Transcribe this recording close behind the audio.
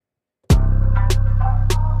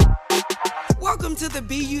Welcome to the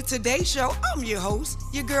Be You Today show. I'm your host,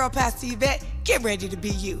 your girl, Pastor Yvette. Get ready to be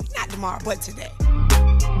you. Not tomorrow, but today.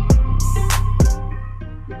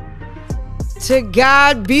 To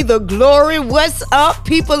God be the glory. What's up,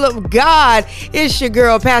 people of God? It's your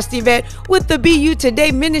girl, Pastor Yvette, with the Be You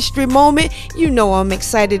Today ministry moment. You know I'm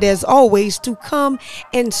excited as always to come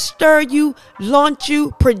and stir you, launch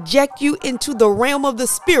you, project you into the realm of the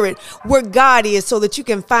spirit where God is so that you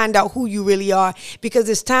can find out who you really are, because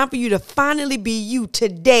it's time for you to finally be you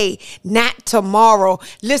today, not tomorrow.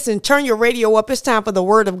 Listen, turn your radio up. It's time for the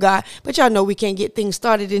word of God, but y'all know we can't get things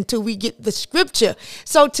started until we get the scripture.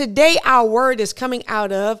 So today our word is coming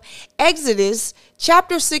out of Exodus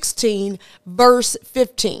chapter 16, verse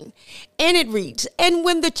 15. And it reads, "And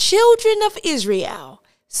when the children of Israel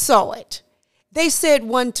saw it, they said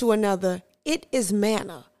one to another, 'It is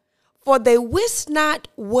manna.' For they wist not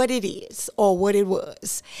what it is or what it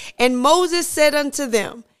was. And Moses said unto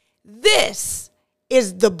them, 'This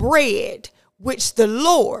is the bread which the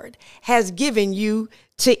Lord has given you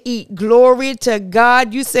to eat.'" Glory to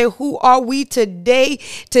God. You say, who are we today?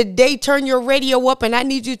 Today, turn your radio up, and I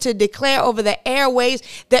need you to declare over the airways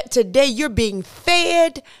that today you're being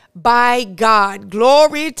fed by God.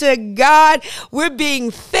 Glory to God. We're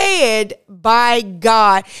being fed by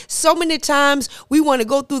God. So many times we want to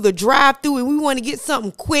go through the drive-thru and we want to get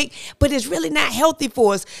something quick, but it's really not healthy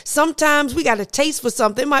for us. Sometimes we got a taste for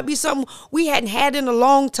something. It might be something we hadn't had in a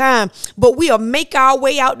long time, but we'll make our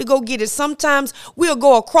way out to go get it. Sometimes we'll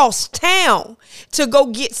go across town to go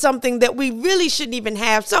get something that we really shouldn't even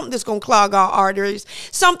have, something that's going to clog our arteries,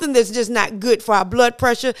 something that's just not good for our blood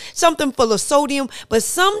pressure, something full of sodium. But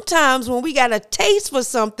sometimes when we got a taste for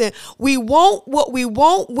something, we want what we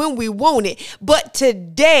want when we want it. But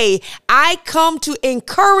today, I come to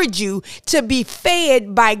encourage you to be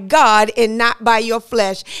fed by God and not by your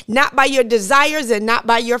flesh, not by your desires and not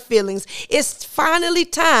by your feelings. It's finally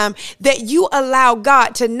time that you allow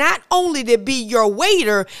God to not only to be your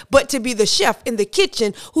waiter, but to be the chef in the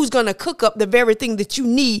kitchen who's going to cook up the very thing that you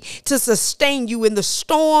need to sustain you in the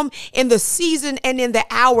storm, in the season, and in the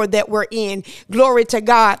hour that we're in. Glory to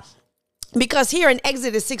God. Because here in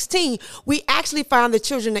Exodus 16, we actually find the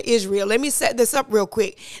children of Israel. Let me set this up real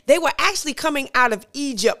quick. They were actually coming out of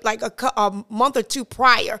Egypt like a month or two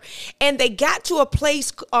prior, and they got to a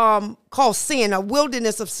place called Sin, a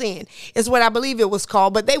wilderness of sin is what I believe it was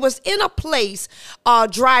called. But they was in a place,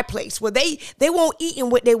 dry place, where they weren't eating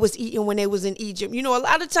what they was eating when they was in Egypt. You know, a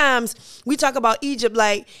lot of times we talk about Egypt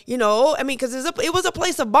like, you know, I mean, because it was a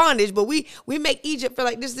place of bondage, but we make Egypt feel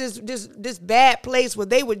like this bad place where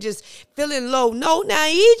they were just feeling low. No, now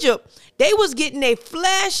Egypt, they was getting their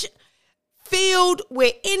flesh filled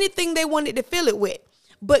with anything they wanted to fill it with.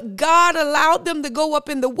 But God allowed them to go up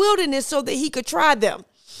in the wilderness so that he could try them.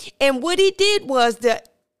 And what he did was that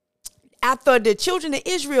after the children of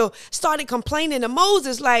Israel started complaining to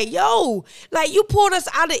Moses, like, yo, like you pulled us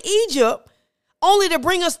out of Egypt only to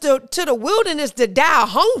bring us to the wilderness to die of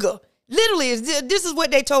hunger. Literally, this is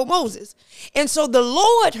what they told Moses. And so the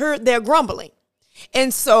Lord heard their grumbling.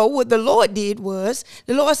 And so what the Lord did was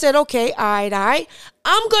the Lord said, okay, all right,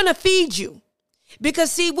 I'm going to feed you.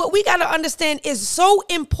 Because, see, what we got to understand is so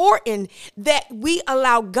important that we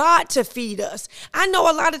allow God to feed us. I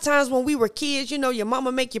know a lot of times when we were kids, you know, your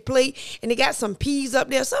mama make your plate and they got some peas up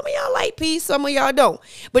there. Some of y'all like peas, some of y'all don't.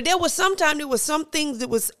 But there was some things that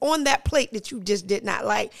was on that plate that you just did not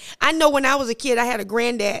like. I know when I was a kid, I had a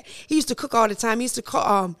granddad. He used to cook all the time. He used to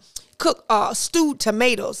cook stewed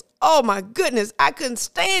tomatoes. Oh my goodness, I couldn't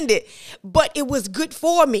stand it, but it was good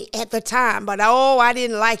for me at the time. But I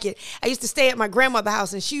didn't like it. I used to stay at my grandmother's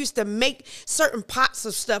house, and she used to make certain pots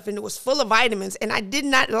of stuff, and it was full of vitamins, and I did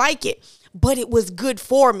not like it, but it was good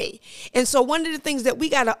for me. And so one of the things that we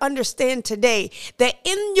got to understand today, that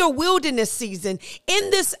in your wilderness season,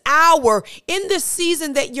 in this hour, in this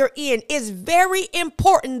season that you're in, is very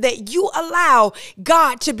important that you allow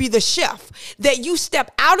God to be the chef, that you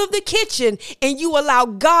step out of the kitchen and you allow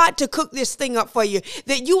God to cook this thing up for you,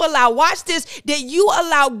 that you allow, watch this, that you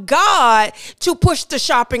allow God to push the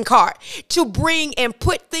shopping cart, to bring and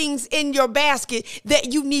put things in your basket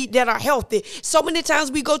that you need that are healthy. So many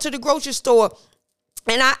times we go to the grocery store,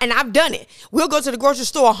 and I've done it. We'll go to the grocery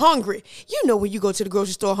store hungry. You know, when you go to the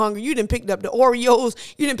grocery store hungry, you done picked up the Oreos,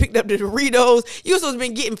 you done picked up the Doritos. You were supposed to be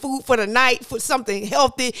getting food for the night, for something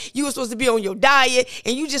healthy. You were supposed to be on your diet,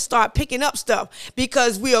 and you just start picking up stuff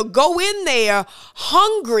because we'll go in there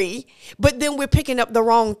hungry, but then we're picking up the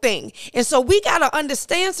wrong thing. And so we got to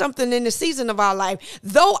understand something in the season of our life.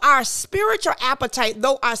 Though our spiritual appetite,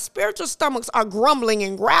 though our spiritual stomachs are grumbling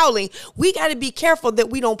and growling, we got to be careful that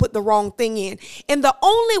we don't put the wrong thing in. In the the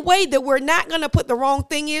only way that we're not going to put the wrong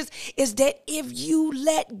thing is that if you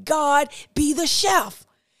let God be the chef.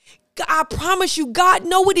 I promise you, God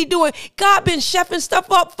know what he's doing. God been chefing stuff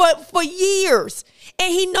up for years.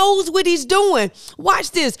 And he knows what he's doing.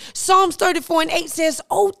 Watch this. Psalms 34:8 says,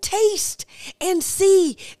 oh, taste and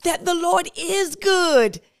see that the Lord is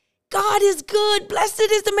good. God is good. Blessed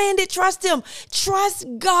is the man that trusts him. Trust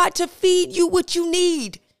God to feed you what you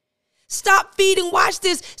need. Stop feeding. Watch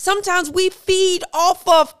this. Sometimes we feed off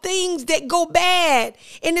of things that go bad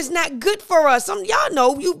and it's not good for us. Y'all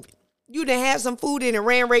know you done had some food and it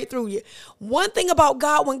ran right through you. One thing about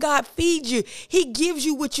God, when God feeds you, he gives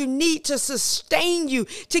you what you need to sustain you,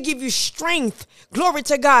 to give you strength. Glory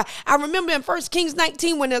to God. I remember in 1 Kings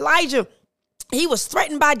 19 when Elijah, he was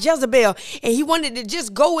threatened by Jezebel and he wanted to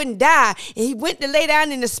just go and die. And he went to lay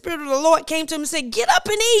down and the Spirit of the Lord came to him and said, get up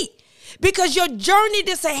and eat because your journey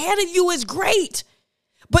that's ahead of you is great.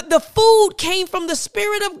 But the food came from the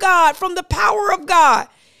Spirit of God, from the power of God.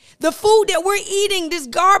 The food that we're eating, this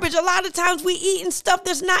garbage, a lot of times we eating stuff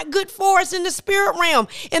that's not good for us in the spirit realm.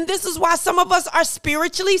 And this is why some of us are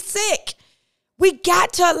spiritually sick. We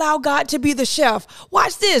got to allow God to be the chef.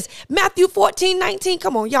 Watch this. Matthew 14:19.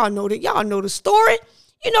 Come on, y'all know that. Y'all know the story.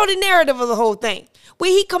 You know the narrative of the whole thing.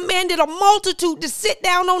 Where he commanded a multitude to sit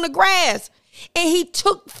down on the grass. And he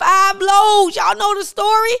took 5 loaves. Y'all know the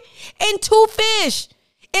story. And 2 fish.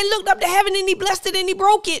 And looked up to heaven and he blessed it and he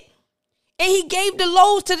broke it. And he gave the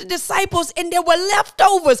loaves to the disciples and there were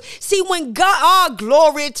leftovers. See, when God,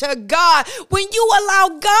 glory to God. When you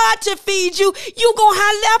allow God to feed you, you're going to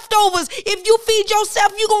have leftovers. If you feed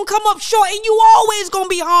yourself, you're going to come up short and you always going to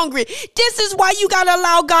be hungry. This is why you got to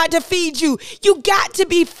allow God to feed you. You got to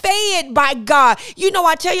be fed by God. You know,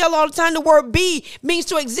 I tell you all the time, the word be means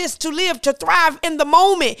to exist, to live, to thrive in the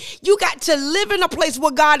moment. You got to live in a place where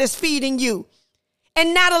God is feeding you.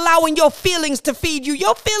 And not allowing your feelings to feed you.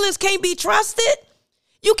 Your feelings can't be trusted.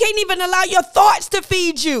 You can't even allow your thoughts to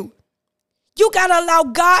feed you. You got to allow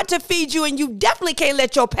God to feed you, and you definitely can't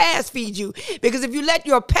let your past feed you. Because if you let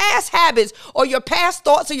your past habits or your past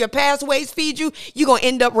thoughts or your past ways feed you, you're going to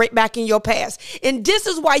end up right back in your past. And this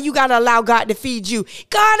is why you got to allow God to feed you.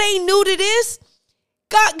 God ain't new to this.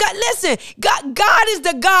 God, listen, God is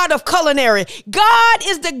the God of culinary. God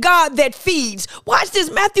is the God that feeds. Watch this,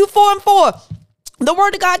 Matthew 4:4. The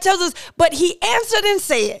word of God tells us, but he answered and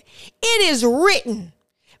said, it is written,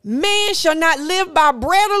 man shall not live by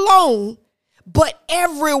bread alone, but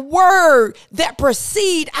every word that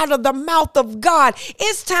proceed out of the mouth of God.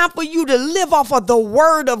 It's time for you to live off of the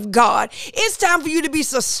word of God. It's time for you to be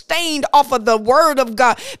sustained off of the word of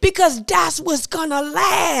God because that's what's going to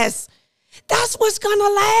last. That's what's going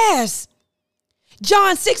to last.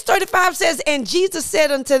 John 6:35 says, and Jesus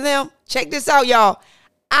said unto them, check this out, y'all.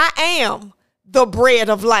 I am the bread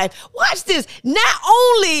of life. Watch this. Not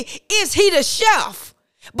only is he the chef,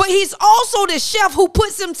 but he's also the chef who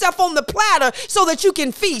puts himself on the platter so that you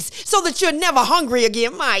can feast, so that you're never hungry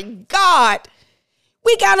again. My God.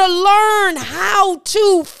 We got to learn how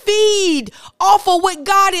to feed off of what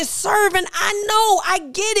God is serving. I know, I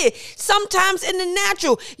get it. Sometimes in the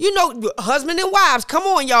natural, you know, husband and wives, come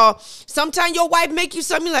on, y'all. Sometimes your wife make you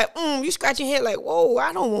something like, you scratch your head like, whoa,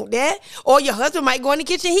 I don't want that. Or your husband might go in the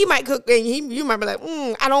kitchen, he might cook, and you might be like,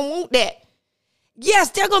 I don't want that. Yes,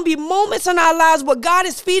 there are going to be moments in our lives where God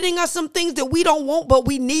is feeding us some things that we don't want, but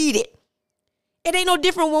we need it. It ain't no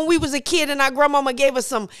different when we was a kid and our grandmama gave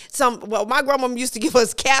us well, my grandmama used to give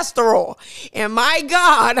us castor oil. And my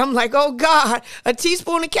God, I'm like, oh God, a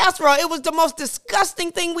teaspoon of castor oil. It was the most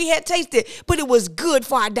disgusting thing we had tasted, but it was good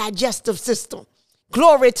for our digestive system.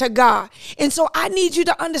 Glory to God. And so I need you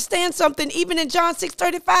to understand something. Even in John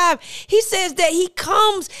 6:35, he says that he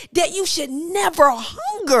comes that you should never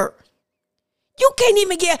hunger. You can't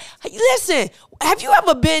even listen, have you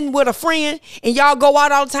ever been with a friend and y'all go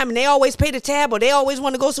out all the time and they always pay the tab or they always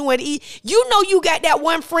want to go somewhere to eat? You know you got that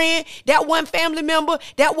one friend, that one family member,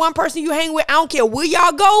 that one person you hang with. I don't care where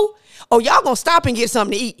y'all go. Oh, y'all gonna stop and get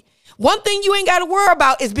something to eat. One thing you ain't got to worry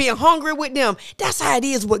about is being hungry with them. That's how it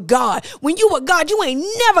is with God. When you with God, you ain't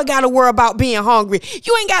never got to worry about being hungry.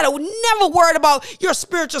 You ain't got to never worry about your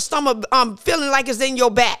spiritual stomach feeling like it's in your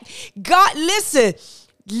back. God, listen.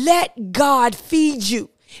 Let God feed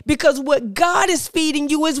you because what God is feeding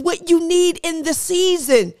you is what you need in the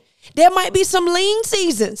season. There might be some lean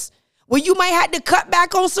seasons where you might have to cut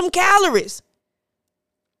back on some calories.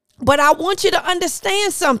 But I want you to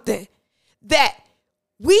understand something, that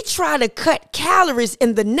we try to cut calories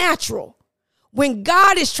in the natural when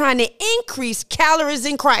God is trying to increase calories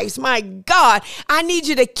in Christ. My God, I need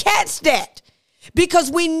you to catch that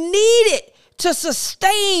because we need it to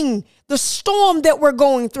sustain the storm that we're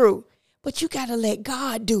going through. But you got to let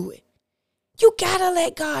God do it. You got to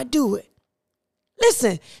let God do it.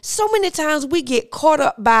 Listen, so many times we get caught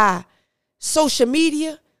up by social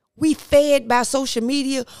media. We fed by social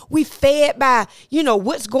media. We fed by,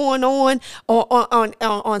 what's going on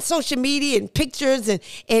social media and pictures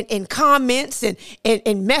and comments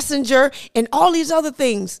and messenger and all these other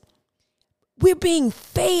things. We're being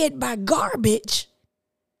fed by garbage.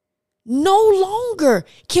 No longer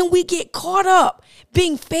can we get caught up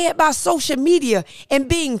being fed by social media and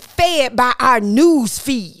being fed by our news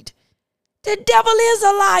feed. The devil is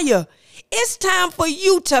a liar. It's time for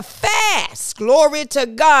you to fast, glory to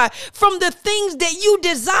God, from the things that you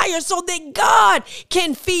desire so that God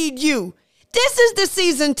can feed you. This is the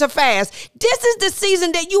season to fast. This is the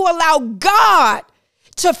season that you allow God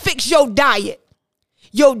to fix your diet.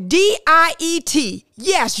 Your diet.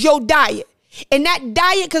 Yes, your diet. And that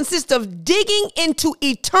diet consists of digging into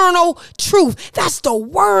eternal truth. That's the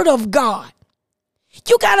word of God.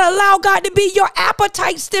 You got to allow God to be your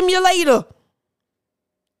appetite stimulator.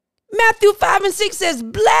 Matthew 5:6 says,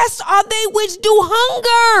 blessed are they which do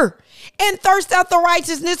hunger and thirst after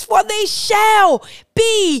righteousness, for they shall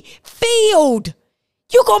be filled.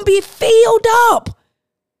 You're going to be filled up.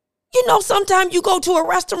 Sometimes you go to a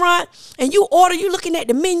restaurant and you order, you're looking at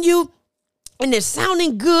the menu and it's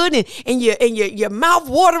sounding good and your mouth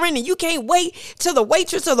watering and you can't wait till the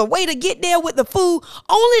waitress or the waiter get there with the food,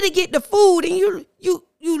 only to get the food. And you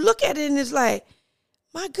look at it and it's like,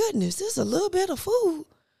 my goodness, this is a little bit of food.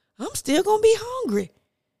 I'm still going to be hungry.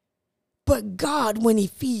 But God, when he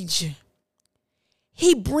feeds you,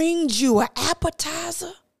 he brings you an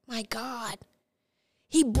appetizer. My God.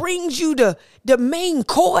 He brings you the main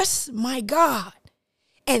course. My God.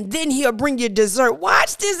 And then he'll bring you dessert.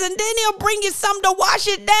 Watch this. And then he'll bring you something to wash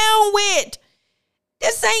it down with.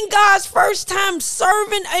 This ain't God's first time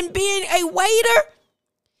serving and being a waiter.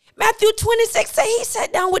 Matthew 26 says he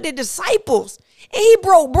sat down with the disciples and he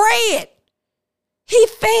broke bread. He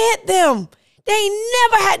fed them. They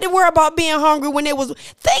never had to worry about being hungry when they was.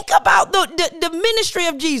 Think about the ministry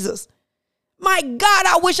of Jesus. My God,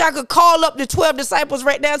 I wish I could call up the 12 disciples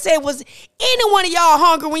right now and say, was any one of y'all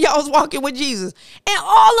hungry when y'all was walking with Jesus? And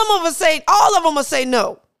all of them will say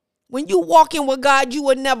no. When you walking with God, you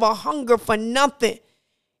will never hunger for nothing.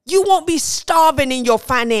 You won't be starving in your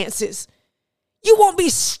finances. You won't be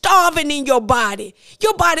starving in your body.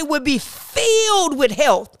 Your body will be filled with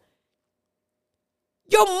health.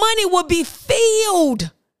 Your money will be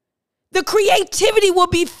filled. The creativity will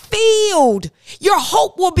be filled. Your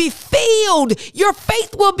hope will be filled. Your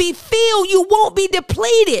faith will be filled. You won't be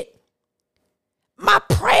depleted. My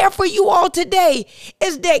prayer for you all today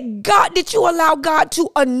is that you allow God to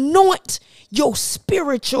anoint your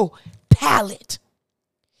spiritual palate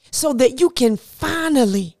so that you can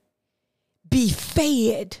finally be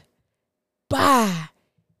fed by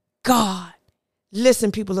God.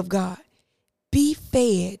 Listen, people of God. Be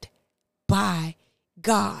fed by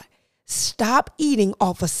God. Stop eating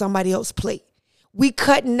off of somebody else's plate. We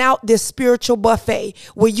cutting out this spiritual buffet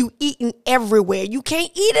where you eating everywhere. You can't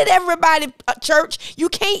eat at everybody's church. You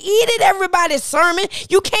can't eat at everybody's sermon.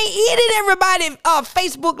 You can't eat at everybody's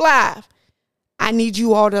Facebook Live. I need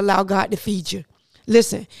you all to allow God to feed you.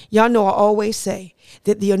 Listen, y'all know I always say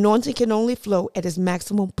that the anointing can only flow at its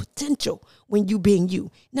maximum potential when you being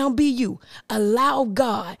you. Now be you. Allow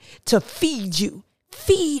God to feed you.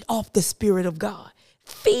 Feed off the Spirit of God.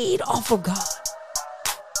 Feed off of God.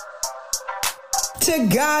 To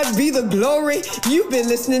God be the glory. You've been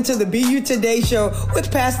listening to the Be You Today show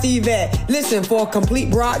with Pastor Yvette. Listen, for a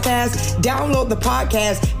complete broadcast, download the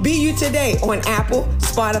podcast Be You Today on Apple,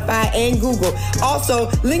 Spotify, and Google.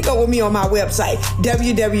 Also, link up with me on my website,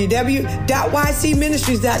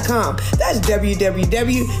 www.ycministries.com. That's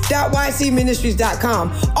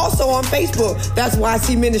www.ycministries.com. Also on Facebook, that's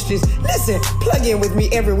YC Ministries. Listen, plug in with me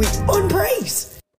every week on Praise.